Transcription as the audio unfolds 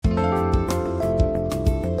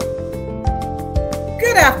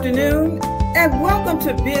Good afternoon and welcome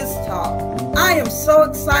to Biz Talk. I am so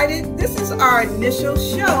excited. This is our initial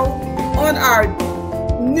show on our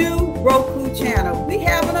new Roku channel. We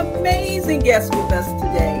have an amazing guest with us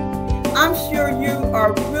today. I'm sure you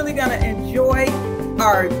are really going to enjoy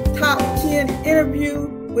our top 10 interview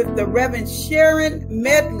with the Reverend Sharon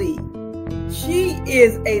Medley. She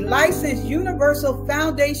is a licensed Universal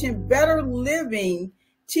Foundation Better Living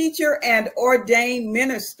teacher and ordained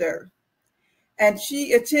minister. And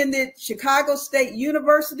she attended Chicago State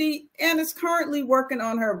University and is currently working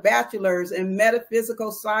on her bachelor's in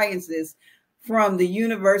metaphysical sciences from the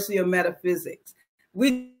University of Metaphysics.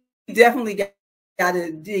 We definitely got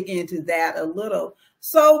to dig into that a little.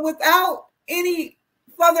 So without any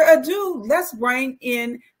further ado, let's bring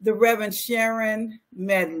in the Reverend Sharon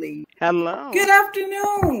Medley. Hello. Good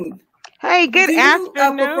afternoon. Hey, good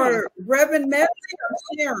afternoon. Prefer Reverend Medley or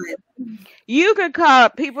Sharon? You could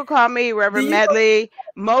people call me Reverend Medley.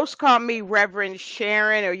 Most call me Reverend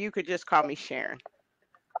Sharon, or you could just call me Sharon.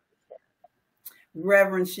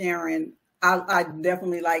 Reverend Sharon. I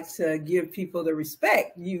definitely like to give people the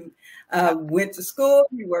respect. You went to school,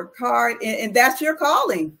 you worked hard, and that's your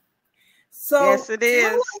calling. So yes, it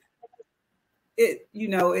is. It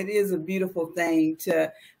is a beautiful thing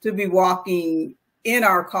to be walking in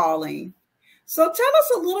our calling. So tell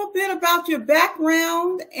us a little bit about your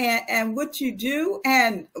background and what you do.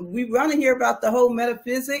 And we want to hear about the whole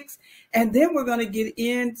metaphysics. And then we're going to get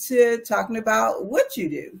into talking about what you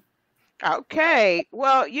do. Okay.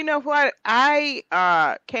 Well, you know what? I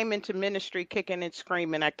came into ministry kicking and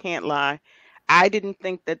screaming. I can't lie. I didn't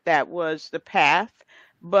think that was the path,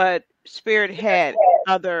 but Spirit had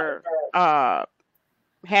another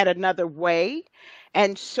way.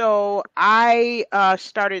 And so I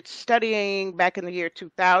started studying back in the year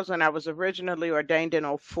 2000. I was originally ordained in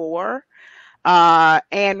 2004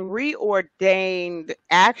 and reordained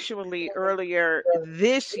actually earlier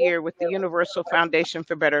this year with the Universal Foundation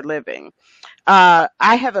for Better Living. I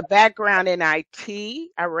have a background in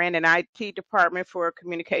IT. I ran an IT department for a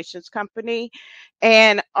communications company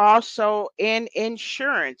and also in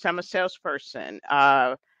insurance. I'm a salesperson.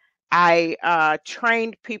 I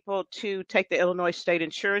trained people to take the Illinois State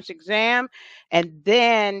Insurance exam and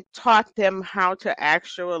then taught them how to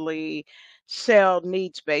actually sell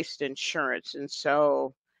needs-based insurance. And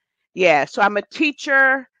so, so I'm a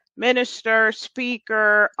teacher, minister,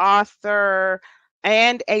 speaker, author,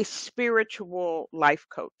 and a spiritual life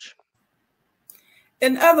coach.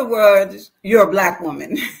 In other words, you're a Black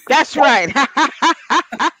woman. That's right.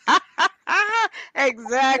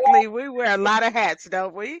 Exactly. We wear a lot of hats,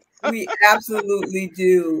 don't we? We absolutely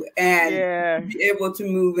do. And be able to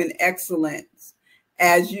move in excellence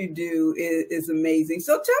as you do is amazing.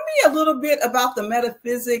 So tell me a little bit about the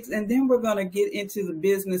metaphysics, and then we're going to get into the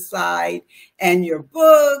business side and your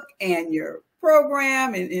book and your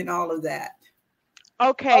program and all of that.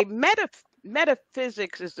 Okay.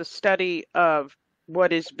 Metaphysics is the study of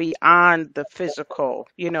what is beyond the physical.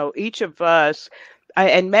 You know, each of us,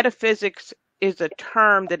 and metaphysics is a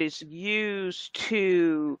term that is used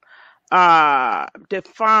to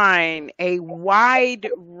define a wide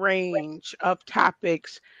range of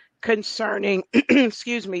topics concerning,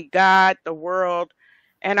 God, the world,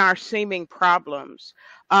 and our seeming problems.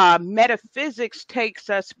 Metaphysics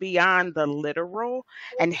takes us beyond the literal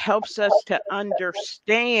and helps us to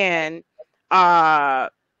understand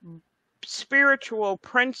spiritual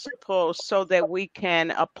principles so that we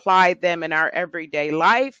can apply them in our everyday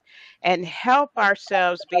life and help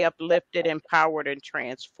ourselves be uplifted, empowered, and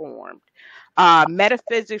transformed.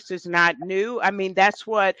 Metaphysics is not new. I mean, that's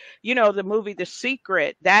what, the movie The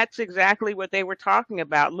Secret, that's exactly what they were talking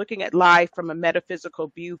about, looking at life from a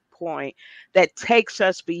metaphysical viewpoint that takes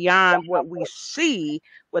us beyond what we see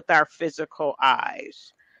with our physical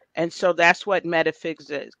eyes. And so that's what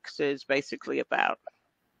metaphysics is basically about.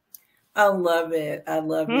 I love it.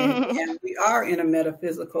 And we are in a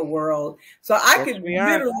metaphysical world. So I could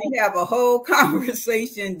literally have a whole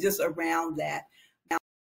conversation just around that.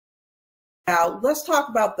 Now, let's talk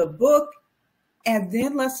about the book, and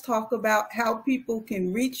then let's talk about how people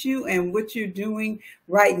can reach you and what you're doing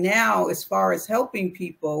right now as far as helping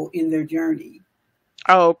people in their journey.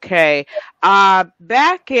 Okay.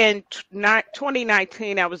 Back in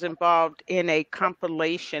 2019, I was involved in a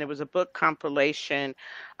compilation. It was a book compilation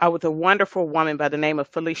with a wonderful woman by the name of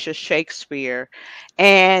Felicia Shakespeare.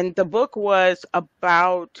 And the book was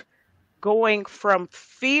about going from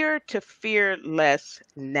fear to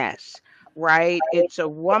fearlessness, right? It's a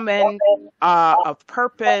woman of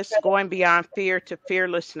purpose going beyond fear to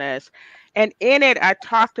fearlessness. And in it, I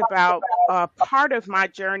talked about part of my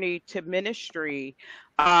journey to ministry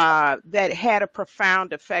that had a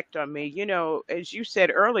profound effect on me. You know, as you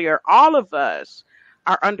said earlier, all of us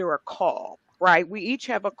are under a call, right? We each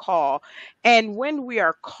have a call. And when we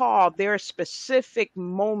are called, there are specific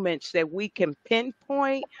moments that we can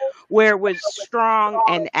pinpoint where it was strong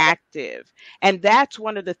and active. And that's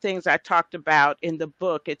one of the things I talked about in the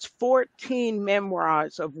book. It's 14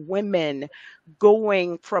 memoirs of women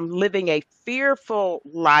going from living a fearful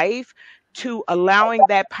life to allowing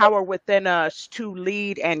that power within us to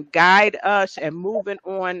lead and guide us and moving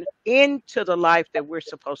on into the life that we're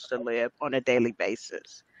supposed to live on a daily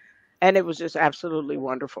basis. And it was just absolutely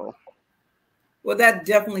wonderful. Well, that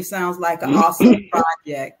definitely sounds like an awesome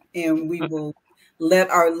project, and we will let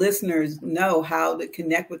our listeners know how to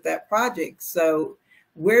connect with that project. So,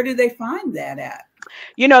 where do they find that at?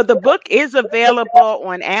 You know, the book is available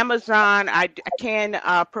on Amazon. I can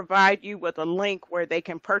provide you with a link where they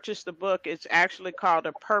can purchase the book. It's actually called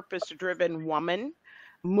A Purpose Driven Woman,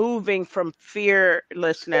 Moving from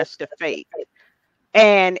Fearlessness to Faith.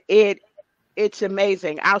 And it's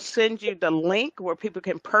amazing. I'll send you the link where people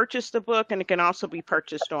can purchase the book, and it can also be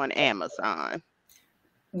purchased on Amazon.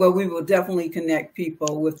 Well, we will definitely connect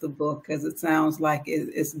people with the book, because it sounds like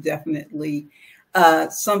it's definitely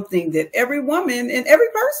something that every woman and every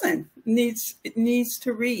person needs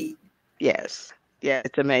to read. Yes. Yeah,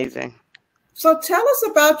 it's amazing. So tell us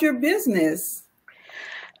about your business.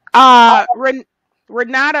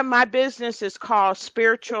 Renata, my business is called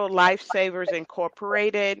Spiritual Lifesavers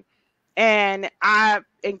Incorporated. And I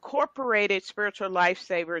incorporated Spiritual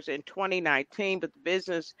Lifesavers in 2019, but the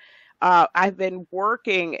business, I've been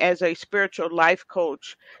working as a spiritual life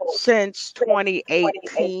coach since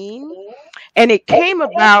 2018. And it came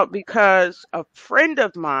about because a friend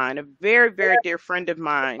of mine, a very, very dear friend of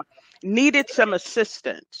mine, needed some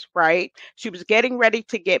assistance, right? She was getting ready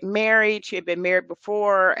to get married. She had been married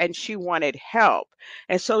before and she wanted help.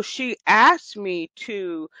 And so she asked me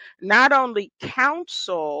to not only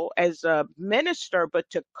counsel as a minister, but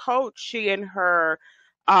to coach she and her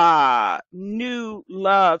new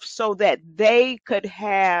love so that they could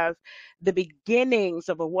have the beginnings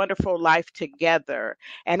of a wonderful life together.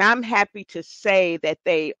 And I'm happy to say that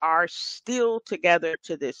they are still together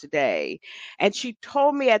to this day. And she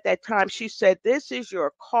told me at that time, she said, "This is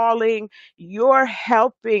your calling. Your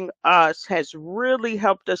helping us has really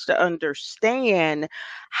helped us to understand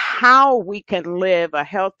how we can live a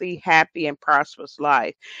healthy, happy, and prosperous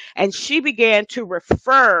life." And she began to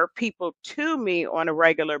refer people to me on a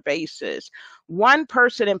regular basis. One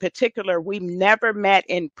person in particular, we never met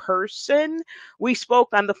in person. We spoke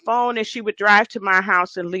on the phone and she would drive to my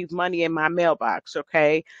house and leave money in my mailbox.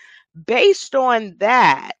 Okay. Based on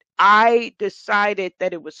that, I decided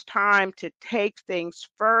that it was time to take things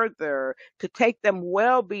further, to take them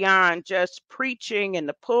well beyond just preaching in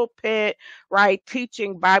the pulpit, right?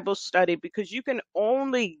 Teaching Bible study, because you can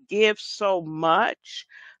only give so much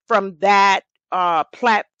from that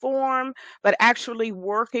platform, but actually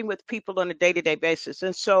working with people on a day-to-day basis.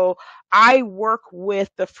 And so I work with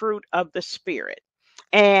the fruit of the Spirit.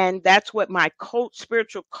 And that's what my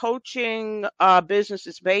spiritual coaching business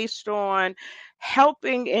is based on,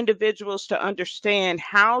 helping individuals to understand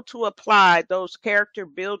how to apply those character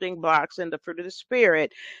building blocks in the fruit of the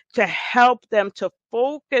Spirit to help them to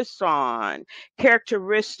focus on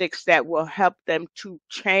characteristics that will help them to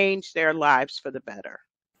change their lives for the better.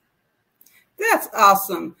 That's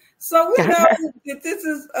awesome. So we know that this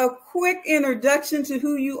is a quick introduction to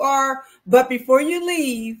who you are, but before you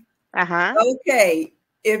leave, okay,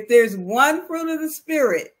 if there's one fruit of the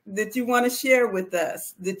Spirit that you want to share with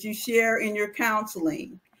us, that you share in your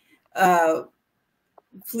counseling,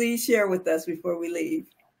 please share with us before we leave.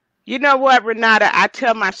 You know what, Renata, I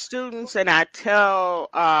tell my students and I tell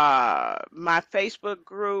my Facebook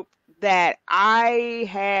group that I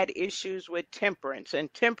had issues with temperance,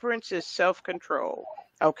 and temperance is self-control.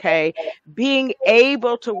 Okay. Being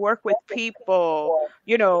able to work with people,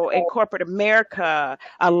 you know, in corporate America,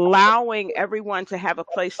 allowing everyone to have a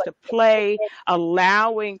place to play,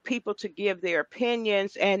 allowing people to give their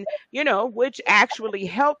opinions, and, you know, which actually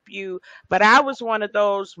help you. But I was one of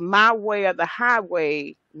those my way or the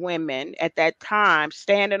highway women at that time,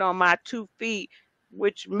 standing on my 2 feet,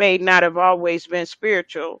 which may not have always been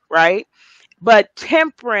spiritual, right? But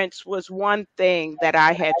temperance was one thing that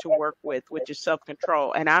I had to work with, which is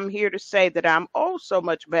self-control. And I'm here to say that I'm oh so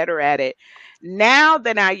much better at it now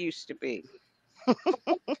than I used to be.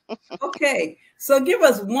 Okay. So give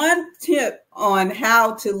us one tip on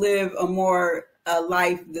how to live a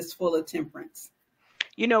life that's full of temperance.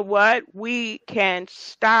 You know what? We can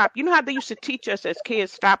stop. You know how they used to teach us as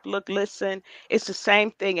kids, stop, look, listen? It's the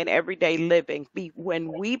same thing in everyday living.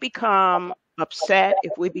 When we become upset,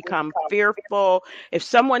 if we become fearful, if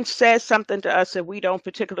someone says something to us that we don't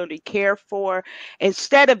particularly care for,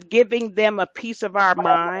 instead of giving them a piece of our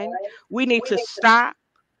mind, we need to stop,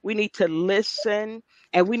 we need to listen,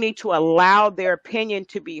 and we need to allow their opinion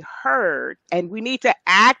to be heard. And we need to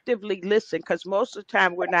actively listen, because most of the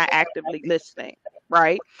time we're not actively listening,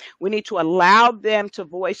 right? We need to allow them to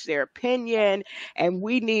voice their opinion, and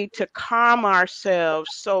we need to calm ourselves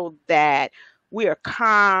so that we are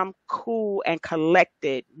calm, cool, and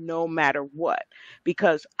collected no matter what.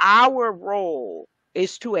 Because our role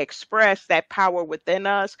is to express that power within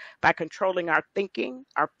us by controlling our thinking,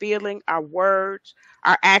 our feeling, our words,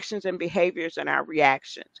 our actions and behaviors, and our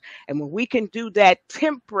reactions. And when we can do that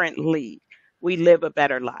temperantely, we live a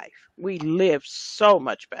better life. We live so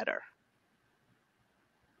much better.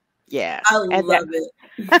 Yeah. I love it.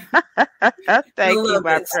 Thank you,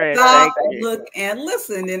 my friend. Stop, Thank you. look, and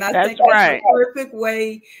listen. And I That's think that's right. a perfect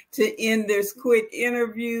way to end this quick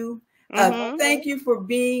interview. Thank you for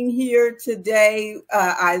being here today.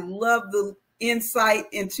 I love the insight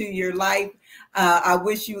into your life. I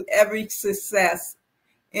wish you every success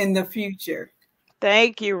in the future.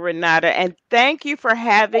 Thank you, Renata. And thank you for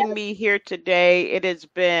having me here today. It has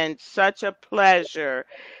been such a pleasure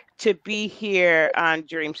to be here on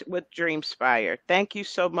Dreams with Dreamspire. Thank you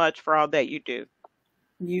so much for all that you do.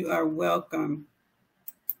 You are welcome.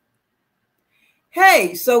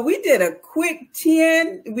 Hey, so we did a quick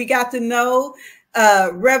 10. We got to know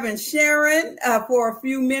Reverend Sharon for a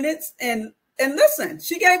few minutes. And listen,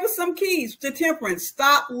 she gave us some keys to temperance.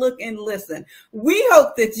 Stop, look, and listen. We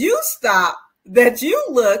hope that you stop, that you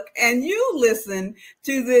look, and you listen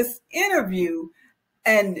to this interview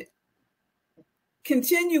and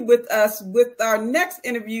continue with us with our next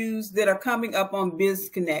interviews that are coming up on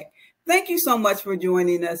Biz Connect. Thank you so much for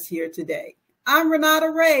joining us here today. I'm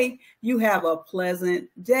Renata Ray. You have a pleasant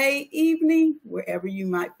day, evening, wherever you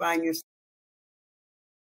might find yourself.